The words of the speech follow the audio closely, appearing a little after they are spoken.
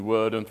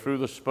word and through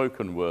the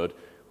spoken word,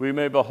 we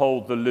may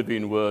behold the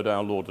living word,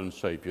 our Lord and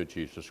Saviour,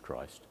 Jesus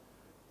Christ.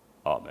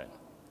 Amen.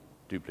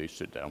 Do please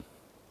sit down.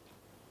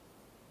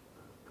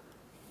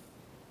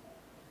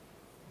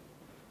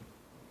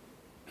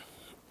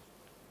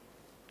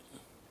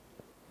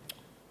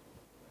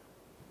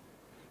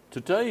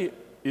 Today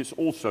is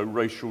also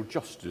Racial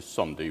Justice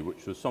Sunday,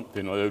 which was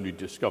something I only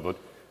discovered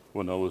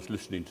when I was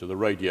listening to the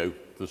radio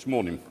this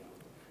morning.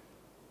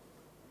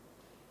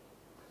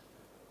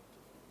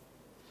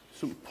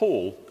 St.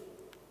 Paul,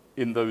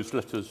 in those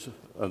letters,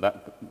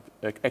 that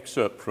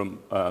excerpt from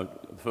the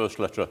first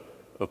letter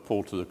of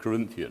Paul to the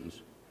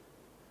Corinthians,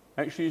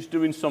 actually is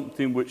doing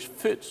something which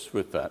fits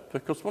with that,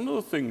 because one of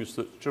the things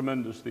that's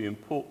tremendously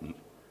important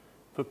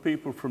for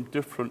people from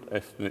different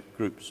ethnic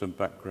groups and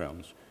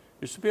backgrounds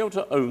is to be able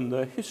to own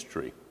their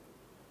history,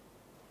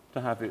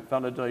 to have it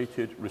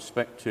validated,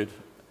 respected,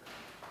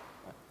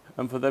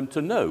 and for them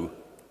to know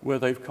where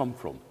they've come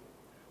from.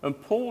 And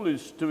Paul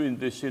is doing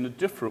this in a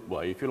different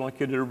way, if you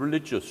like, in a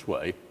religious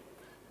way,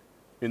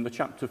 in the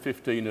chapter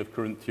 15 of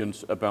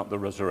Corinthians about the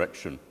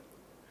resurrection.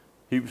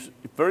 He was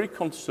very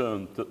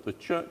concerned that the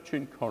church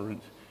in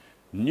Corinth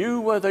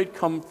knew where they'd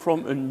come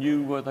from and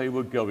knew where they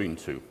were going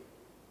to.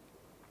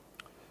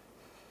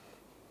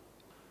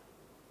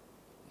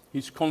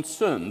 He's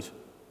concerned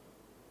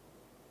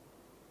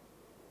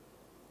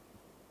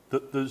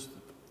that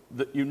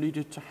you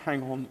needed to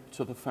hang on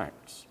to the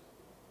facts.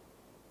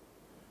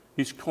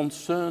 He's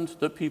concerned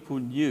that people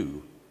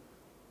knew.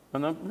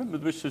 And I remember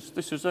this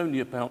is only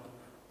about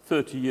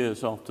 30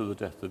 years after the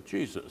death of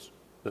Jesus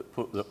that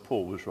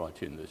Paul was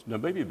writing this. No,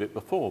 maybe a bit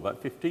before,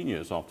 about 15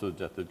 years after the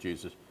death of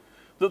Jesus,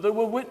 that there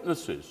were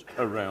witnesses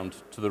around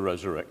to the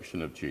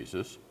resurrection of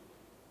Jesus,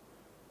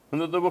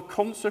 and that there were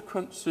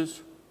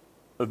consequences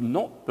of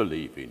not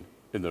believing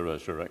in the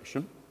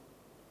resurrection.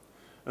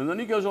 And then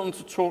he goes on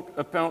to talk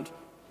about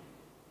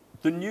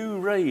the new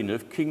reign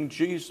of King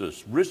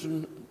Jesus,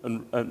 risen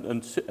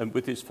and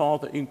with his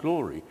Father in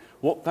glory,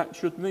 what that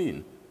should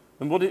mean,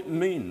 and what it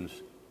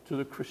means to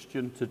the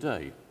Christian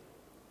today.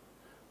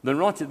 Then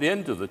right at the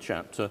end of the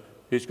chapter,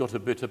 he's got a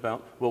bit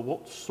about, well,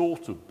 what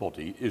sort of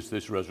body is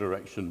this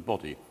resurrection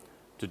body,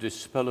 to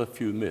dispel a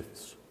few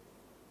myths.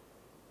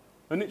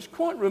 And it's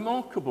quite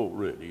remarkable,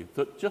 really,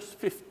 that just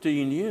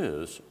 15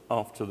 years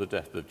after the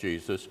death of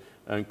Jesus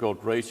and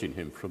God raising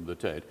him from the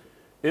dead,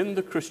 in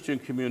the Christian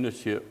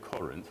community at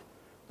Corinth,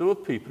 there were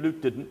people who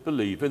didn't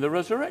believe in the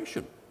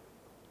resurrection.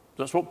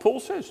 That's what Paul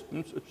says.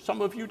 And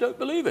some of you don't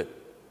believe it.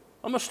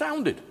 I'm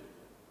astounded.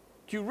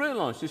 Do you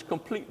realize this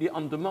completely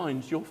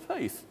undermines your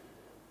faith?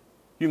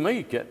 You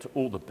may get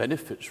all the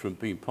benefits from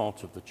being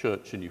part of the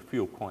church and you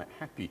feel quite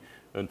happy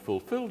and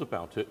fulfilled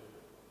about it,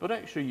 but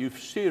actually you've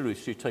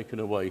seriously taken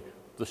away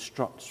the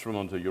struts from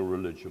under your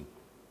religion.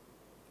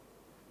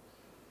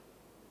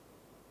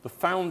 The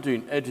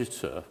founding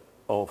editor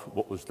of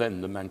what was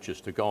then the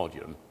Manchester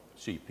Guardian,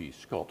 C.P.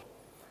 Scott,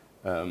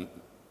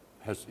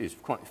 is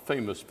quite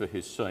famous for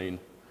his saying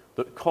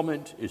that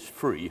comment is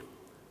free,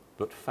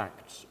 but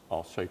facts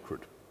are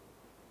sacred.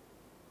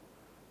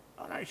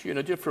 And actually, in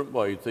a different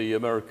way, the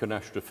American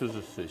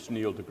astrophysicist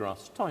Neil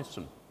deGrasse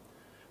Tyson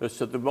has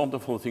said the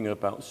wonderful thing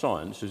about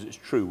science is it's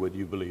true whether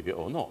you believe it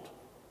or not.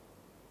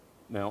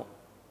 Now,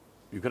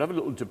 you could have a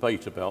little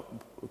debate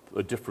about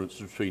a difference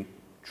between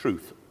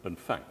truth and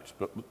fact,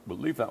 but we'll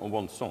leave that on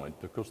one side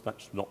because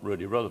that's not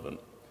really relevant.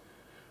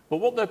 But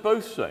what they're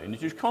both saying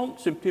is you can't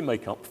simply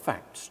make up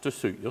facts to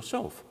suit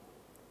yourself.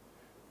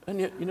 And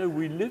yet, you know,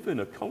 we live in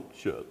a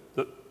culture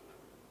that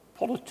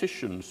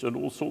politicians and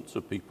all sorts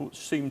of people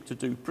seem to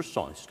do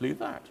precisely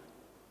that.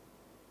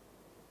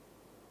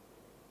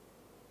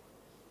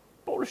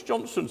 Boris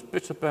Johnson's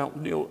bit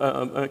about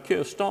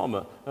Keir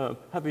Starmer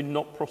having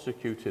not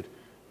prosecuted,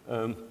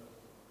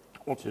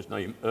 what's his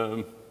name?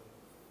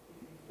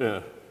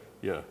 Can't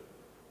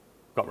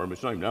remember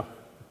his name now.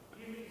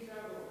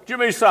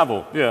 Jimmy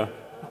Savile, yeah.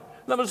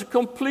 That was a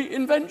complete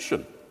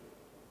invention.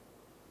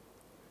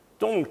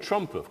 Donald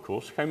Trump, of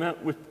course, came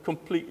out with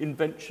complete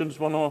inventions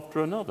one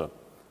after another.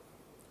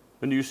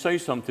 And you say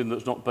something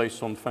that's not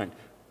based on fact.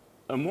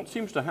 And what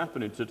seems to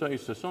happen in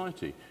today's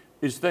society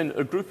is then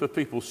a group of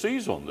people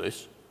seize on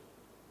this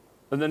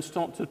and then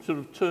start to sort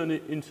of turn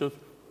it into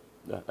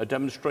a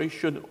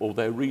demonstration or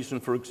their reason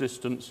for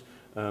existence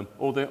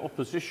or their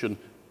opposition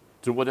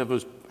to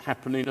whatever's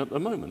happening at the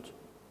moment.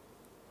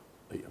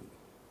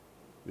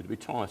 It'd be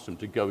tiresome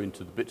to go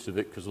into the bits of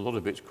it because a lot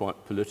of it's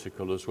quite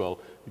political as well.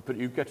 But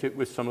you get it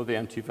with some of the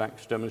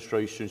anti-vax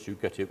demonstrations, you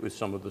get it with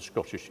some of the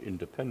Scottish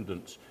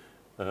independence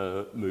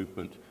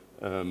movement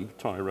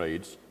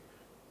tirades.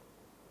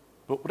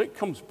 But what it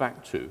comes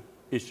back to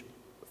is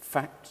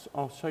facts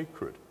are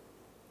sacred.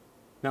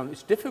 Now,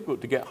 it's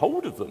difficult to get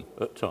hold of them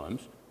at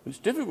times. It's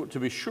difficult to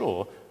be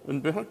sure,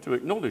 and we have to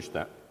acknowledge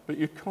that, but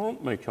you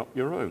can't make up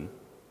your own.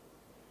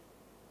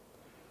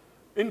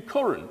 In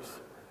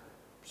Corinth,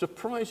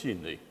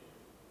 surprisingly,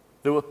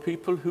 there were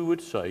people who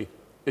would say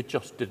it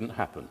just didn't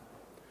happen.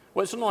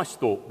 Well, it's a nice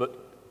thought,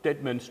 but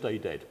dead men stay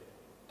dead.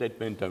 Dead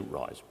men don't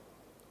rise.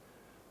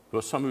 There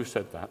were some who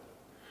said that.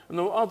 And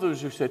there were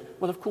others who said,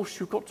 well, of course,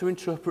 you've got to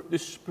interpret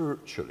this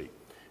spiritually.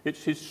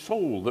 It's his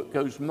soul that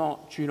goes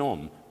marching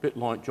on, a bit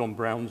like John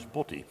Brown's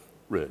body,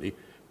 really.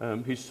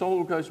 His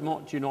soul goes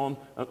marching on,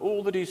 and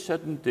all that he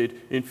said and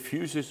did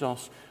infuses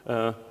us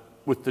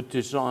with the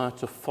desire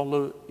to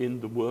follow in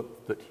the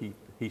work that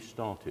he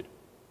started.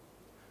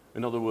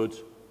 In other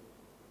words,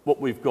 what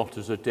we've got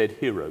is a dead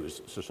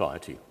heroes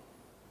society.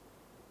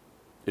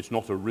 It's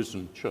not a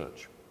risen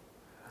church.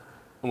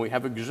 And we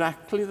have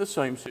exactly the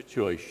same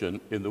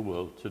situation in the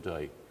world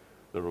today.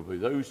 There will be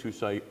those who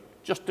say,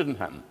 just didn't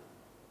happen.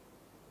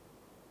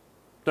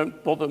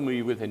 Don't bother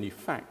me with any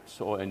facts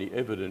or any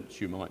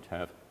evidence you might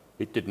have.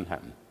 It didn't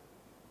happen.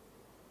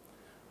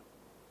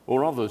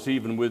 Or others,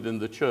 even within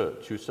the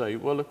church, who say,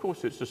 well, of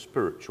course, it's a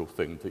spiritual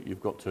thing that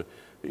you've got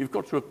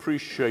to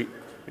appreciate,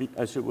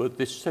 as it were,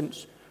 this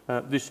sense,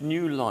 this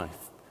new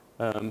life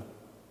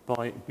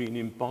by being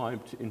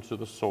imbibed into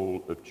the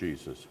soul of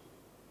Jesus.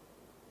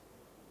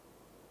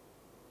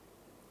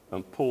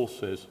 And Paul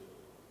says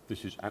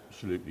this is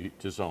absolutely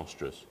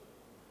disastrous.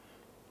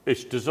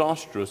 It's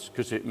disastrous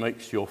because it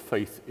makes your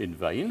faith in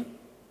vain.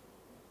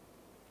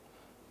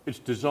 It's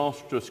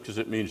disastrous because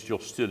it means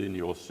you're still in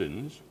your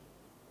sins.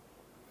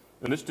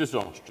 And it's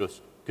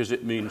disastrous because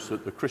it means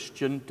that the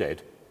Christian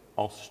dead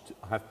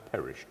have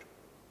perished.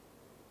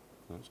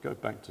 Let's go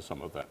back to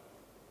some of that.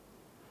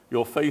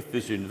 Your faith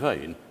is in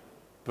vain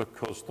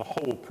because the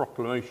whole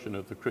proclamation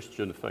of the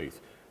Christian faith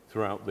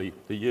throughout the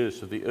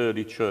years of the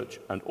early church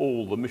and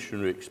all the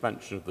missionary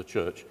expansion of the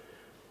church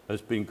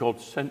has been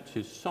God sent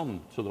his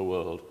Son to the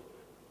world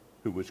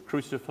who was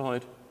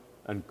crucified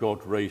and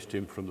God raised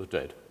him from the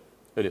dead.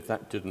 And if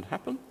that didn't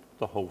happen,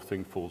 the whole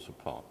thing falls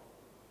apart.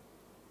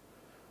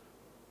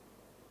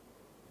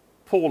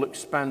 Paul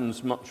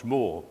expands much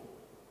more,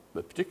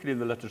 but particularly in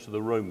the letter to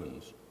the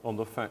Romans, on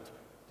the fact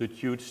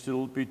that you would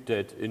still be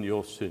dead in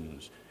your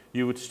sins.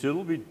 You would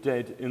still be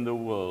dead in the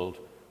world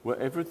where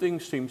everything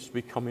seems to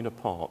be coming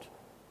apart,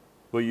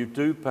 where you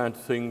do bad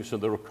things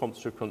and there are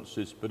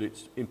consequences, but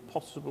it's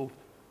impossible,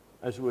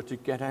 as it were, to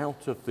get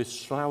out of this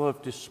slough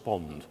of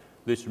despond,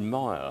 this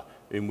mire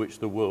in which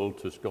the world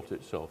has got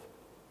itself.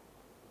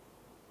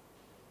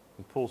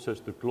 And Paul says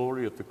the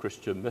glory of the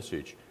Christian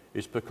message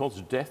is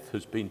because death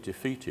has been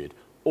defeated,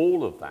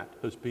 all of that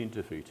has been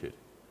defeated.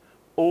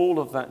 All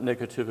of that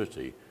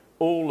negativity,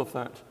 all of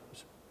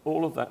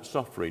that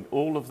suffering,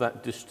 all of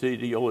that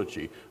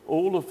ideology,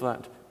 all of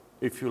that,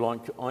 if you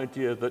like,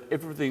 idea that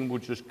everything will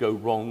just go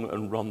wrong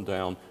and run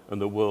down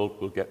and the world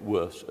will get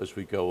worse as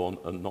we go on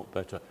and not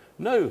better.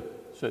 No,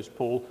 says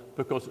Paul,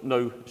 because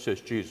no,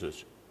 says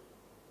Jesus.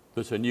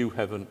 There's a new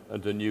heaven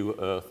and a new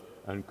earth,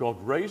 and God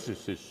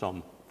raises his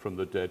Son from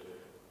the dead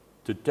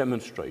to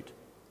demonstrate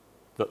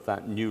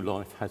that new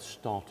life has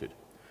started.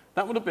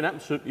 That would have been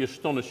absolutely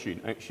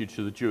astonishing, actually,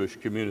 to the Jewish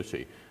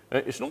community.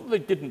 It's not that they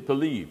didn't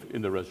believe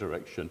in the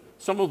resurrection.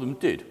 Some of them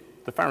did.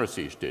 The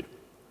Pharisees did.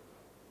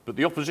 But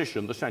the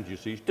opposition, the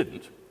Sadducees,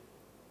 didn't.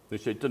 They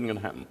said, it isn't going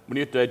to happen. When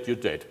you're dead, you're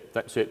dead.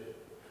 That's it.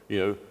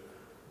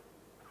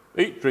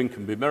 Eat, drink,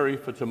 and be merry,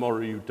 for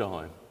tomorrow you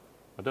die.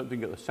 I don't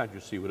think that the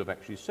Sadducee would have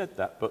actually said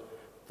that, but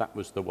that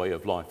was the way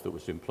of life that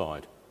was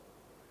implied.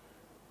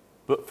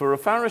 But for a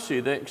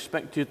Pharisee, they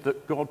expected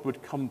that God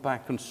would come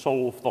back and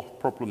solve the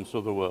problems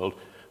of the world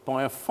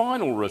by a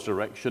final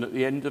resurrection at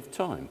the end of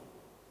time.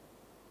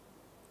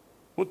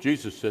 What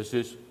Jesus says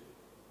is,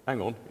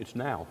 hang on, it's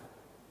now.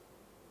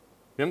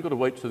 You haven't got to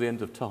wait till the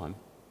end of time.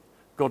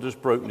 God has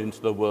broken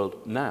into the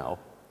world now,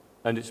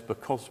 and it's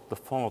because the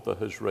Father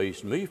has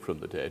raised me from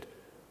the dead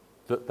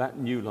that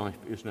new life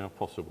is now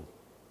possible.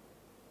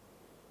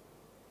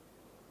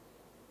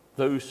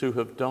 Those who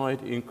have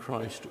died in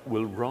Christ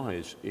will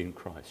rise in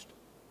Christ.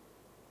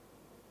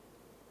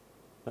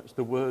 That's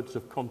the words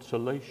of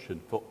consolation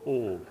for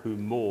all who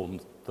mourn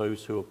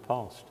those who have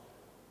passed.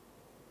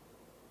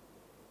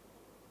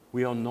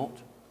 We are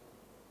not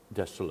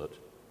desolate.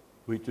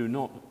 We do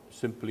not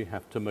simply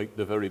have to make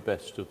the very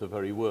best of the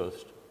very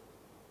worst.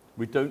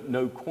 We don't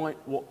know quite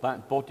what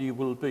that body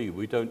will be.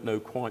 We don't know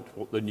quite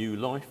what the new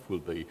life will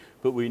be,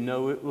 but we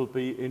know it will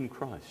be in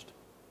Christ,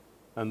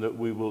 and that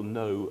we will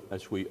know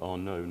as we are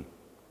known.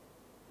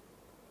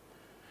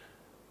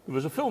 There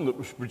was a film that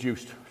was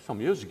produced some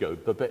years ago,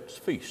 Babette's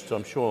Feast.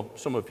 I'm sure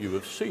some of you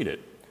have seen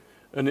it.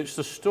 And it's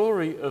the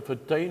story of a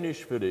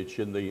Danish village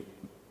in the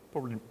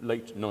probably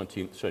late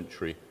 19th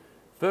century,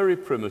 very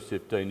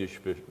primitive Danish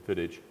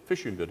village,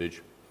 fishing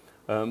village,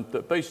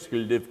 that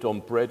basically lived on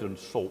bread and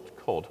salt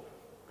cod,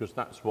 because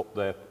that's what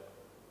their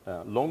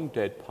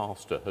long-dead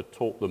pastor had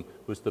taught them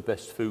was the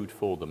best food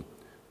for them.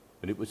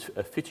 And it was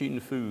a fitting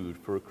food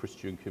for a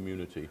Christian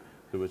community.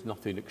 There was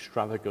nothing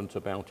extravagant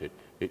about it.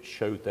 It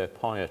showed their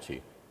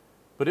piety.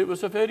 But it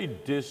was a very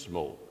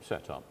dismal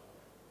setup,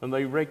 and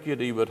they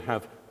regularly would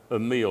have a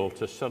meal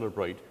to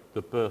celebrate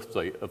the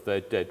birthday of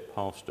their dead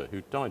pastor,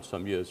 who died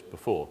some years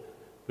before.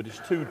 But his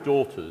two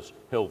daughters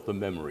held the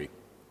memory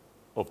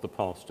of the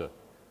pastor.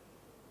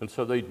 And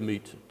so they'd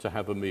meet to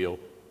have a meal,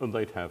 and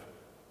they'd have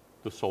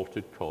the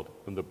salted cod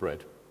and the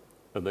bread,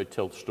 and they'd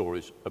tell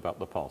stories about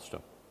the pastor.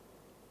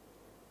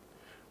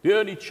 The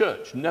early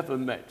church never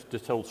met to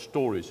tell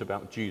stories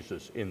about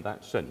Jesus in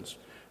that sense.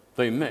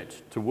 They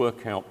met to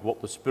work out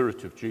what the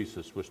Spirit of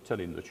Jesus was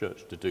telling the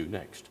church to do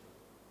next.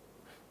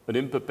 And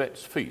in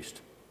Babette's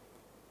feast,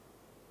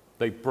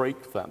 they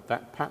break that.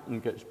 That pattern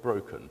gets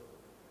broken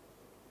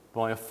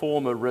by a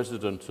former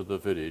resident of the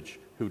village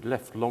who'd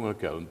left long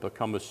ago and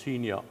become a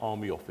senior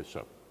army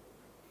officer,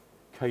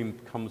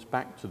 comes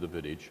back to the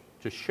village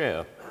to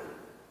share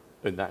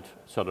in that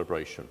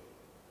celebration.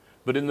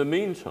 But in the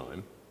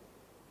meantime,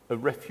 a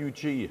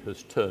refugee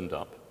has turned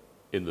up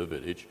in the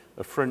village,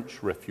 a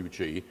French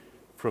refugee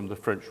from the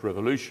French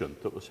Revolution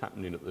that was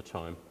happening at the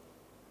time.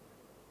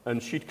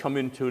 And she'd come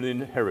into an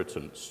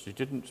inheritance. She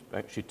didn't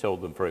actually tell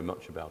them very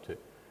much about it.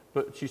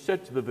 But she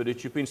said to the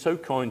village, "You've been so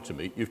kind to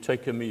me, you've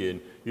taken me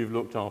in, you've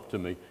looked after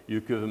me,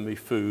 you've given me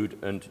food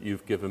and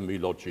you've given me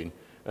lodging.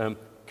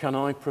 Can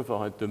I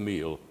provide the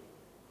meal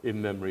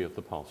in memory of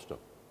the pastor?"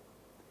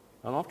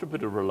 And after a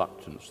bit of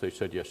reluctance, they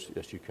said, yes,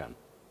 you can.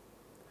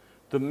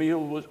 The meal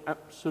was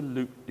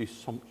absolutely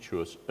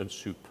sumptuous and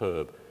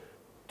superb.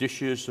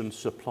 Dishes and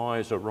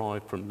supplies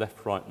arrived from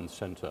left, right, and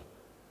centre.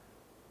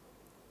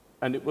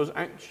 And it was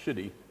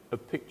actually a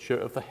picture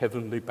of the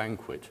heavenly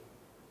banquet.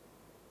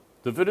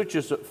 The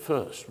villagers at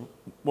first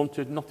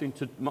wanted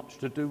much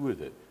to do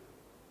with it.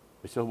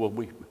 They said, "Well,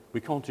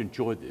 we can't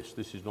enjoy this.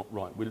 This is not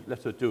right. We'll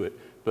let her do it,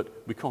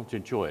 but we can't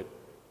enjoy it."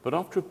 But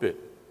after a bit,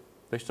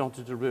 they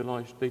started to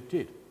realise they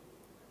did.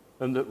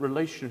 And that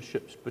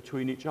relationships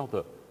between each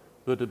other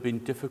that had been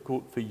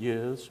difficult for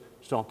years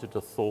started to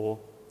thaw.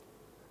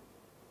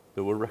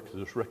 There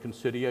was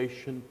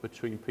reconciliation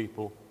between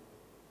people.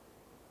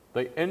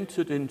 They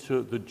entered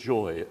into the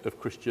joy of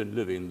Christian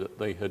living that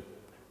they had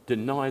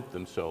denied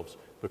themselves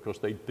because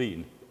they'd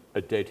been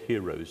a dead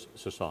heroes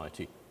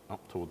society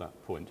up to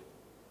that point.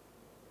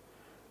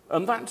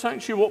 And that's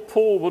actually what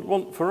Paul would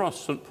want for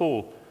us, St.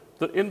 Paul,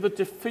 that in the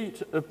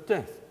defeat of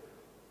death,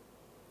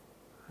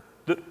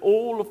 that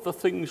all of the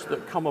things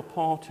that come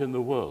apart in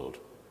the world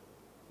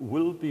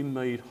will be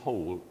made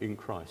whole in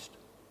Christ.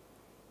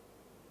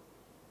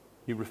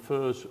 He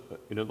refers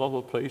in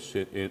another place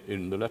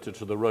in the letter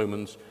to the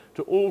Romans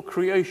to all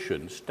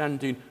creation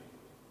standing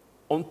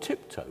on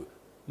tiptoe,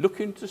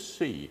 looking to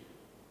see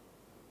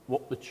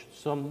what the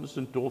sons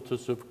and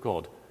daughters of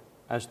God,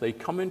 as they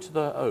come into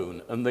their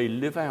own and they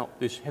live out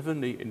this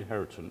heavenly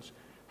inheritance,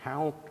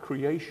 how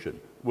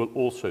creation will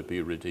also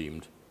be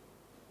redeemed.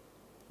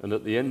 And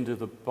at the end of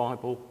the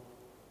Bible,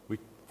 we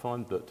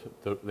find that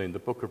in the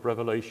book of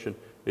Revelation,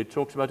 it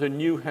talks about a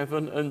new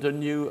heaven and a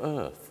new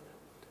earth,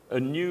 a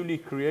newly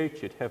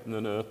created heaven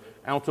and earth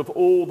out of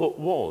all that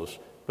was,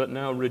 but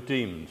now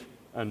redeemed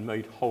and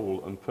made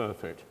whole and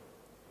perfect.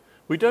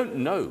 We don't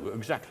know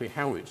exactly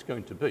how it's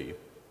going to be.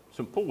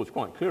 St. Paul was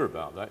quite clear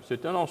about that. He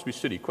said, "Don't ask me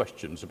silly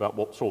questions about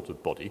what sort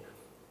of body.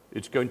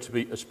 It's going to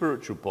be a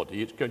spiritual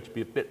body. It's going to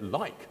be a bit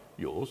like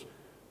yours,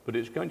 but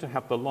it's going to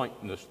have the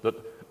likeness that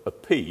a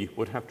pea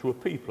would have to a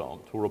pea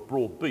plant, or a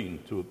broad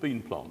bean to a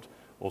bean plant,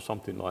 or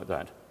something like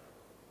that."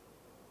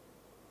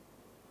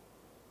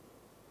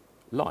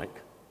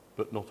 Like,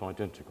 but not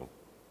identical.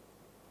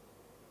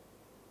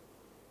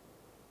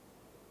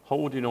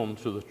 Holding on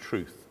to the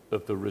truth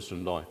of the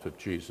risen life of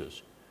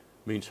Jesus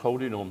means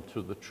holding on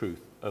to the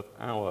truth of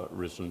our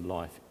risen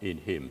life in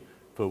him.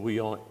 For we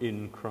are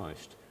in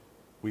Christ.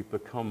 We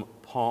become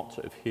part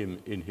of him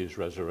in his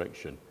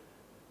resurrection.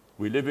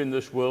 We live in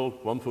this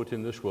world, one foot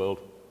in this world,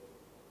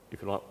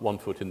 if you like, one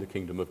foot in the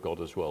kingdom of God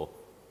as well.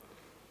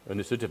 And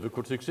it's a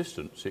difficult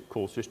existence. It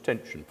causes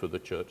tension for the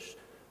church,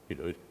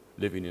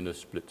 living in a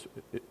split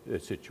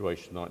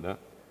situation like that.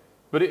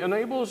 But it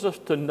enables us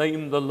to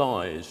name the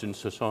lies in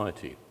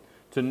society,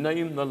 to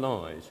name the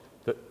lies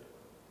that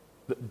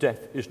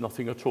death is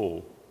nothing at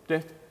all.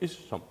 Death is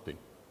something.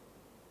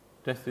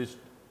 Death is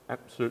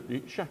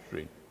absolutely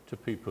shattering to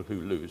people who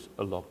lose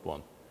a loved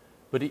one.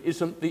 But it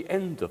isn't the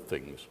end of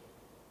things.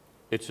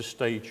 It's a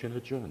stage in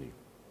a journey.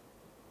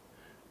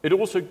 It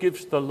also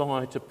gives the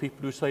lie to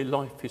people who say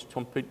life is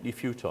completely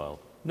futile.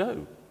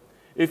 No.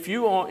 If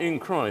you are in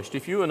Christ,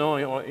 if you and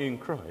I are in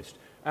Christ,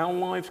 our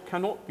lives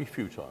cannot be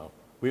futile.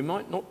 We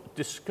might not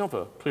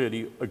discover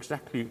clearly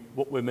exactly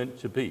what we're meant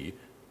to be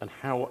and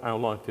how our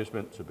life is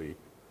meant to be,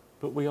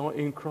 but we are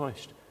in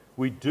Christ.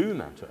 We do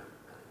matter.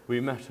 We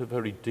matter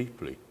very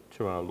deeply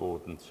to our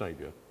Lord and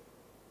Saviour.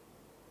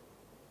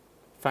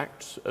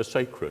 Facts are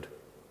sacred.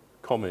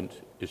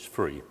 Comment is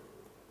free.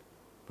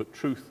 But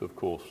truth, of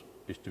course,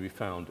 is to be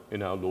found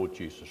in our Lord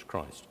Jesus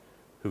Christ,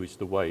 who is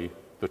the way,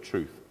 the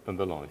truth, and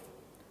the life.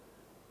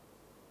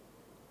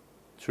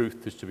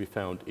 Truth is to be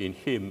found in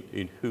him,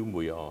 in whom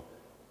we are,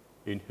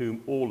 in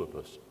whom all of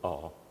us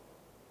are,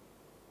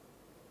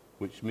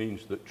 which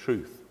means that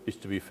truth is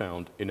to be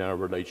found in our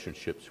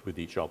relationships with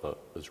each other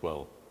as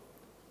well.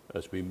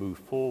 As we move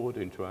forward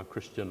into our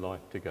Christian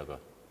life together,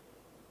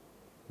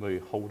 may we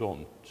hold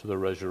on to the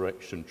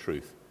resurrection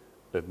truth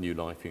of new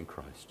life in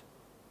Christ.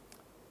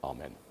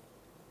 Amen.